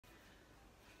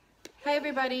Hi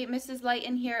everybody, Mrs.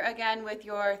 Lighton here again with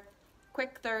your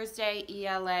quick Thursday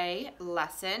ELA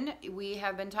lesson. We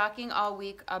have been talking all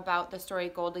week about the story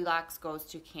Goldilocks Goes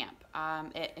to Camp.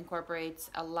 It incorporates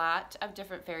a lot of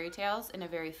different fairy tales in a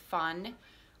very fun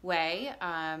way.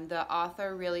 The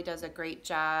author really does a great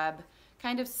job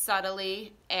kind of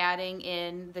subtly adding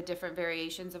in the different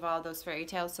variations of all those fairy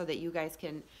tales so that you guys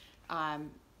can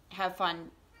have fun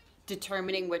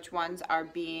determining which ones are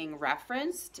being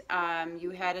referenced.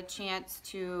 You had a chance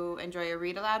to enjoy a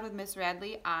read aloud with Miss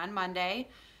Radley on Monday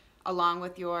along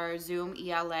with your Zoom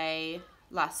ELA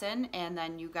lesson, and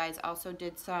then you guys also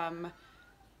did some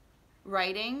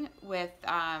writing with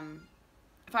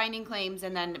finding claims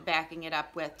and then backing it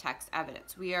up with text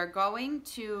evidence. We are going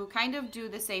to kind of do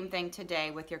the same thing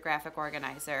today with your graphic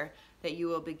organizer that you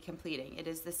will be completing. It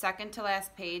is the second to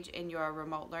last page in your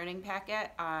remote learning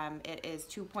packet. It is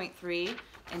 2.3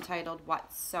 entitled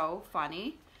What's So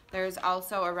Funny. There's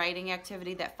also a writing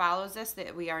activity that follows this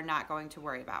that we are not going to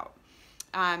worry about.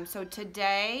 So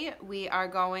today we are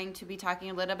going to be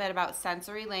talking a little bit about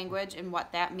sensory language and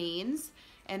what that means.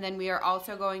 And then we are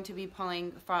also going to be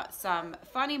pulling some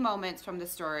funny moments from the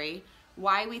story,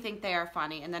 why we think they are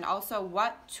funny, and then also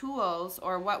what tools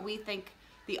or what we think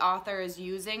the author is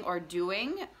using or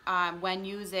doing when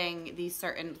using these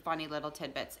certain funny little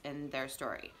tidbits in their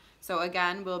story. So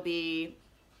again, we'll be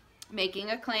making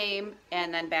a claim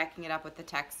and then backing it up with the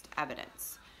text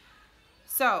evidence.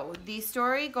 So the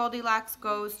story Goldilocks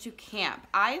Goes to Camp.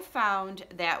 I found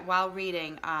that while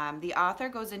reading, the author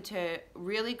goes into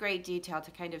really great detail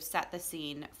to kind of set the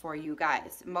scene for you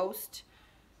guys. Most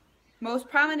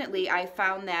prominently, I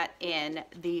found that in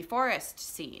the forest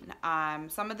scene.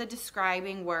 Some of the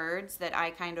describing words that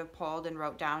I kind of pulled and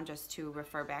wrote down just to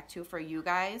refer back to for you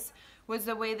guys was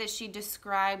the way that she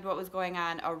described what was going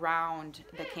on around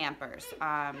the campers.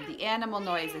 The animal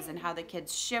noises and how the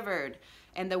kids shivered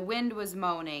and the wind was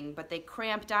moaning, but they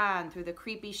cramped on through the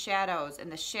creepy shadows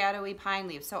and the shadowy pine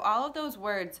leaves. So all of those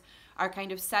words are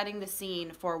kind of setting the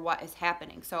scene for what is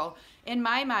happening. So in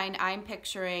my mind, I'm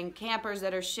picturing campers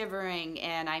that are shivering,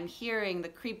 and I'm hearing the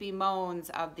creepy moans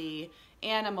of the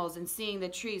animals and seeing the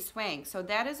trees swing. So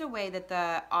that is a way that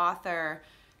the author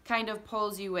kind of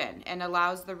pulls you in and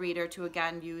allows the reader to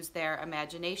again use their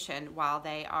imagination while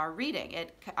they are reading.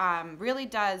 It really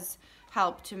does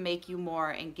help to make you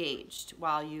more engaged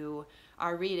while you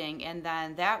are reading, and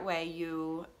then that way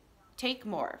you take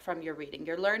more from your reading.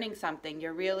 You're learning something.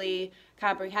 You're really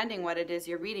comprehending what it is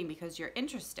you're reading because you're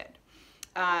interested.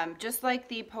 Just like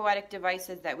the poetic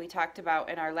devices that we talked about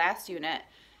in our last unit,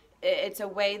 it's a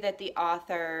way that the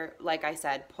author, like I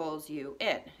said, pulls you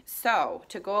in. So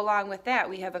to go along with that,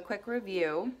 we have a quick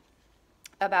review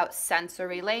about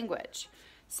sensory language.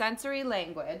 Sensory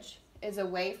language is a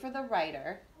way for the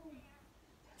writer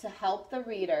to help the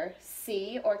reader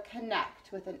see or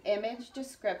connect with an image,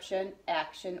 description,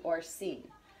 action, or scene.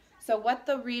 So what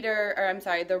the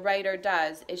writer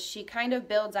does is she kind of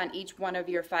builds on each one of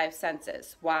your 5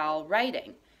 senses while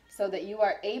writing so that you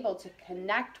are able to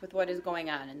connect with what is going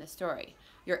on in the story.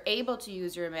 You're able to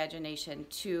use your imagination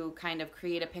to kind of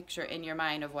create a picture in your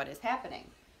mind of what is happening.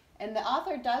 And the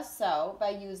author does so by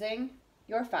using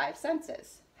your 5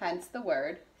 senses, hence the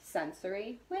word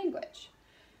sensory language.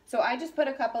 So I just put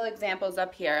a couple examples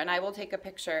up here, and I will take a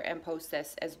picture and post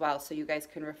this as well so you guys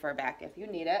can refer back if you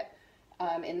need it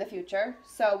in the future.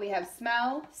 So we have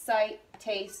smell, sight,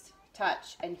 taste,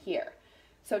 touch, and hear.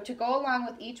 So to go along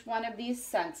with each one of these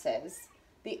senses,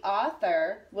 the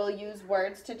author will use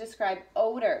words to describe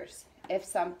odors if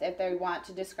they want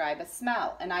to describe a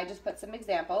smell. And I just put some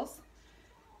examples.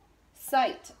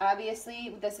 Sight,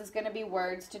 obviously, this is going to be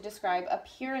words to describe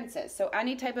appearances. So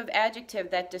any type of adjective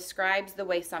that describes the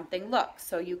way something looks.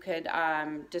 So you could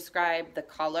describe the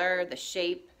color, the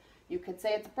shape. You could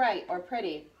say it's bright or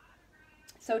pretty.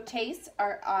 So tastes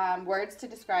are words to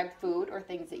describe food or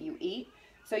things that you eat.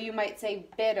 So you might say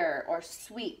bitter or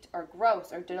sweet or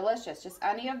gross or delicious. Just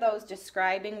any of those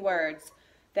describing words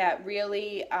that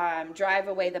really drive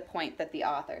away the point that the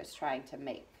author is trying to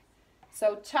make.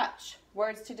 So touch,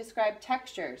 words to describe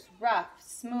textures, rough,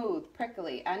 smooth,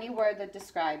 prickly, any word that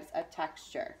describes a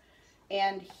texture.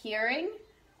 And hearing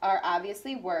are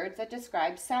obviously words that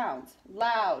describe sounds,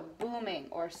 loud, booming,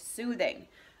 or soothing.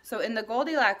 So in the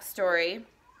Goldilocks story,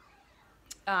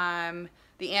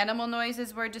 the animal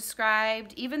noises were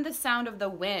described. Even the sound of the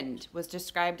wind was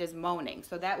described as moaning.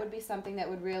 So that would be something that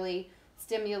would really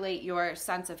stimulate your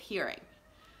sense of hearing.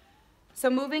 So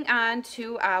moving on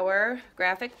to our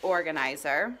graphic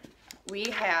organizer, we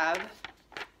have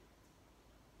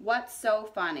What's So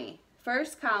Funny.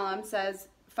 First column says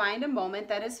find a moment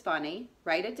that is funny,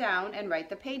 write it down, and write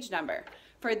the page number.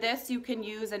 For this, you can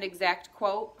use an exact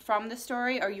quote from the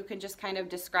story, or you can just kind of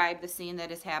describe the scene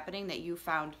that is happening that you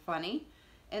found funny.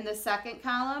 In the second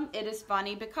column, it is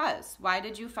funny because. Why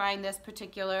did you find this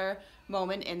particular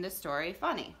moment in the story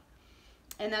funny?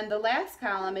 And then the last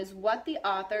column is what the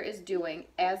author is doing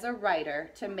as a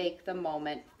writer to make the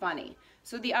moment funny.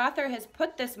 So the author has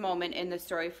put this moment in the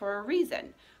story for a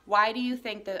reason. Why do you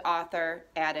think the author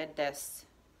added this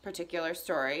particular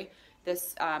story,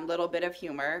 this little bit of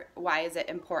humor? Why is it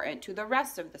important to the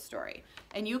rest of the story?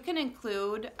 And you can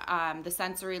include the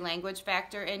sensory language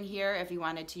factor in here if you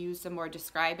wanted to use some more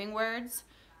describing words.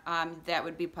 That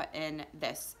would be put in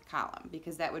this column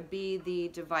because that would be the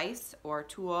device or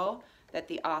tool that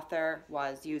the author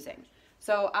was using.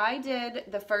 So I did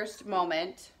the first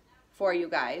moment for you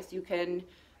guys. You can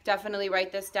definitely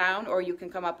write this down, or you can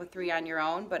come up with 3 on your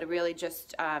own, but really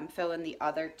just fill in the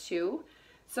other 2.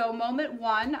 So moment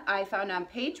 1 I found on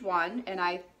page 1, and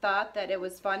I thought that it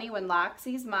was funny when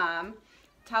Loxie's mom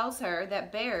tells her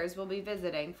that bears will be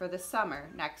visiting for the summer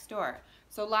next door.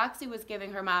 So Loxie was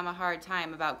giving her mom a hard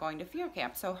time about going to fear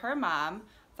camp. So her mom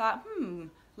thought,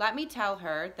 let me tell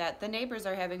her that the neighbors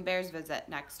are having bears visit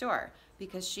next door,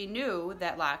 because she knew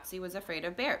that Loxie was afraid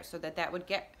of bears, so that would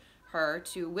get her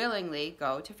to willingly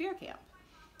go to fear camp.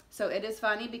 So it is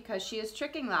funny because she is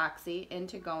tricking Loxie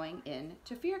into going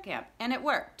into fear camp, and it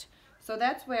worked. So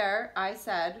that's where I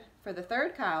said for the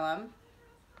third column,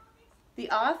 the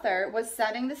author was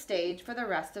setting the stage for the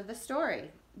rest of the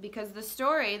story, because the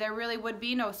story, there really would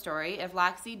be no story if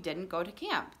Loxie didn't go to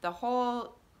camp. The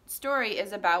whole story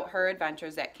is about her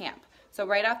adventures at camp. So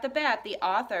right off the bat, the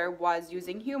author was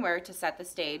using humor to set the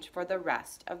stage for the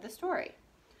rest of the story.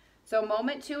 So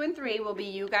moment 2 and 3 will be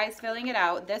you guys filling it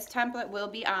out. This template will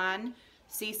be on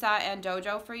Seesaw and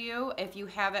Dojo for you. If you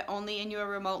have it only in your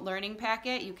remote learning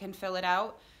packet, you can fill it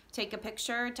out. Take a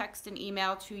picture, text an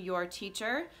email to your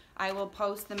teacher. I will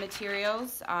post the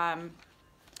materials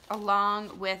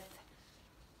along with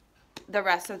the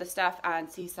rest of the stuff on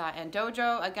Seesaw and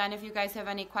Dojo. Again, if you guys have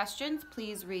any questions,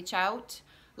 please reach out.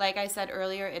 Like I said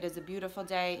earlier, it is a beautiful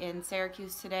day in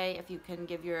Syracuse today. If you can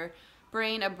give your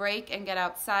brain a break and get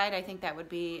outside, I think that would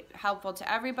be helpful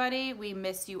to everybody. We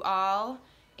miss you all,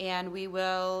 and we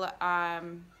will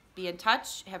be in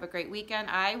touch. Have a great weekend.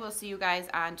 I will see you guys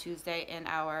on Tuesday in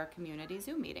our community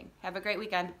Zoom meeting. Have a great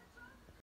weekend.